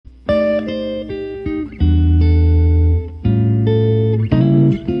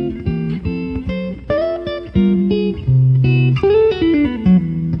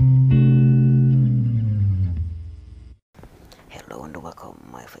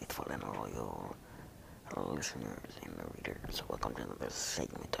faithful and loyal listeners and readers. Welcome to another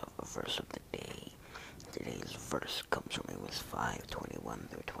segment of Verse of the Day. Today's verse comes from Amos 5:21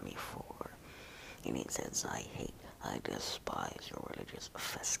 through 24. And it says, I despise your religious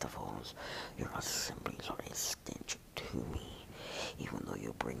festivals. Your assemblies are a stench to me. Even though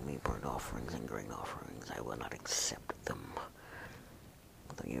you bring me burnt offerings and grain offerings, I will not accept them.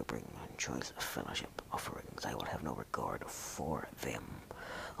 Though you bring choice fellowship offerings, I will have no regard for them.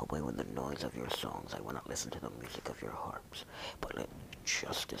 Away with the noise of your songs, I will not listen to the music of your harps, but let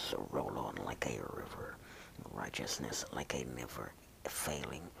justice roll on like a river, righteousness like a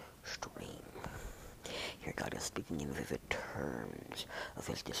never-failing stream. Here God is speaking in vivid terms of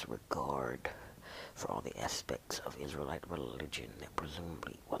his disregard for all the aspects of Israelite religion that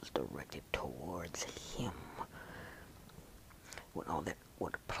presumably was directed towards him. When all that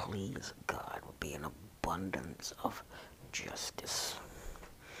would please God would be an abundance of justice.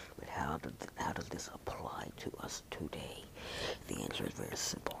 But how does this apply to us today? The answer is very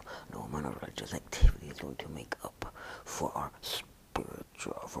simple. No amount of religious activity is going to make up for our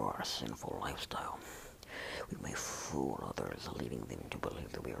sinful lifestyle. We may fool others, leading them to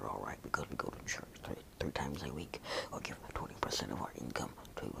believe that we are all right because we go to church three times a week, or give 20% of our income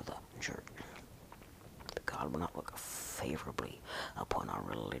to the church. But God will not look favorably upon our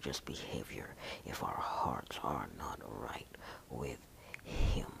religious behavior if our hearts are not right with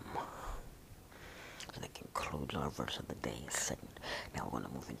him. So that concludes our verse of the day segment. Now we're going to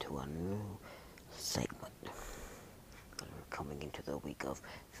move into a new segment. We're coming into the week of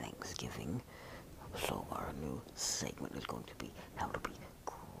Thanksgiving. So our new segment is going to be how to be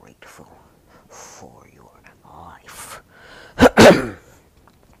grateful for your life.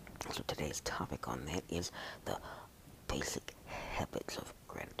 So today's topic on that is the basic habits of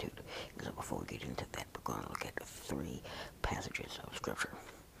gratitude. So before we get into that, we're going to look at 3 passages of scripture.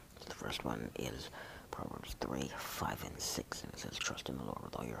 So the first one is Proverbs 3:5 and 6, and it says, "Trust in the Lord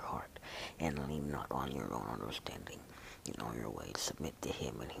with all your heart, and lean not on your own understanding. In all your ways submit to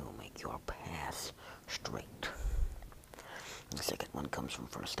him, and he will make your paths straight." The second one comes from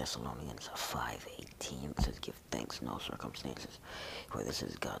 1 Thessalonians 5:18. It says, "Give thanks in all circumstances, for this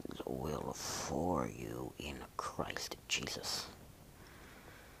is God's will for you in Christ Jesus."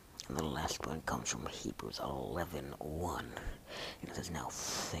 And the last one comes from Hebrews 11:1. And it says, "Now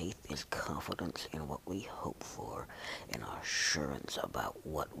faith is confidence in what we hope for, and assurance about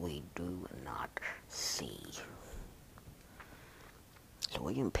what we do not see." So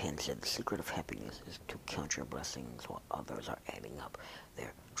William Penn said, "The secret of happiness is to count your blessings while others are adding up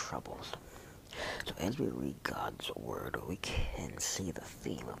their troubles." So as we read God's word, we can see the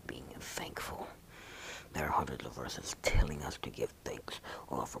theme of being thankful. There are hundreds of verses telling us to give thanks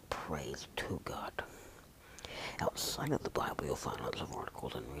or offer praise to God. Outside of the Bible, you'll find lots of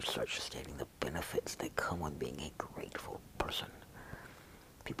articles and research stating the benefits that come with being a grateful person.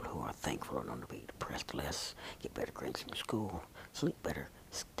 People who are thankful are known to be depressed less, get better grades in school, sleep better,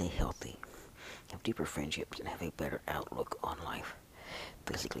 stay healthy, have deeper friendships, and have a better outlook on life.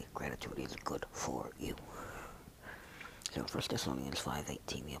 Basically, gratitude is good for you. So in 1 Thessalonians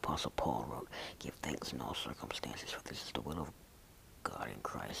 5:18, the Apostle Paul wrote, "Give thanks in all circumstances, for this is the will of God in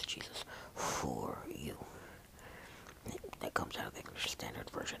Christ Jesus for you." That comes out of the English Standard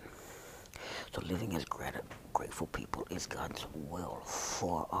Version. So living as grateful people is God's will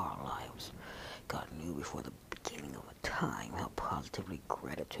for our lives. God knew before the beginning of time how positively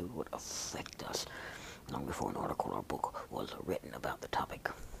gratitude would affect us, long before an article or book was written about the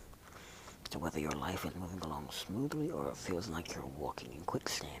topic. So whether your life is moving along smoothly or it feels like you're walking in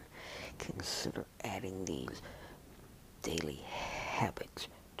quicksand, consider adding these daily habits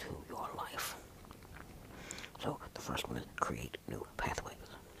to your life. So the first one is create new pathways.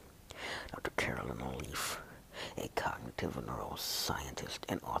 Dr. Carolyn Leaf, a cognitive neuroscientist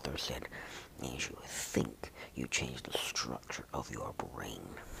and author, said, "As you think, you change the structure of your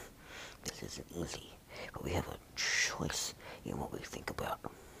brain. This isn't easy, but we have a choice in what we think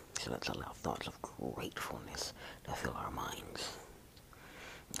about. So let's allow thoughts of gratefulness to fill our minds."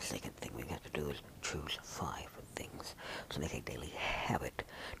 The second thing we have to do is choose 5 things. So make a daily habit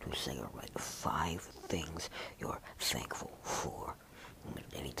to say or write 5 things you're thankful for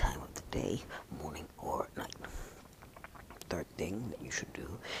at any time of the day, morning or night. Third thing that you should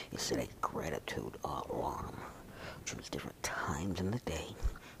do is set a gratitude alarm. Choose different times in the day.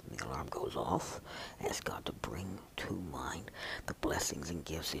 When the alarm goes off, ask God to bring to mind the blessings and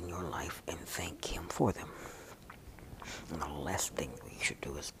gifts in your life and thank him for them. And the last thing we should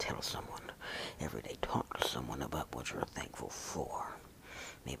do is tell someone. Every day, talk to someone about what you're thankful for.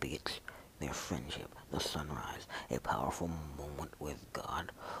 Maybe it's their friendship, the sunrise, a powerful moment with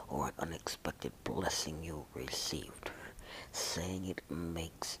God, unexpected blessing you received. Saying it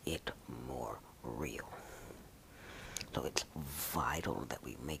makes it more real. So it's vital that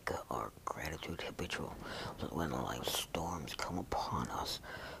we make our gratitude habitual, so that when life storms come upon us,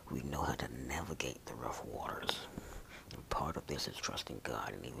 we know how to navigate the rough waters. And part of this is trusting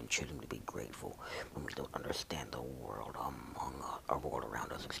God and even choosing to be grateful when we don't understand the world our world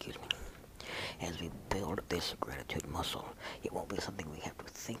around us. As we build this gratitude muscle, it won't be something we have to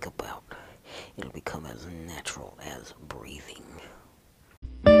think about. It'll become as natural as breathing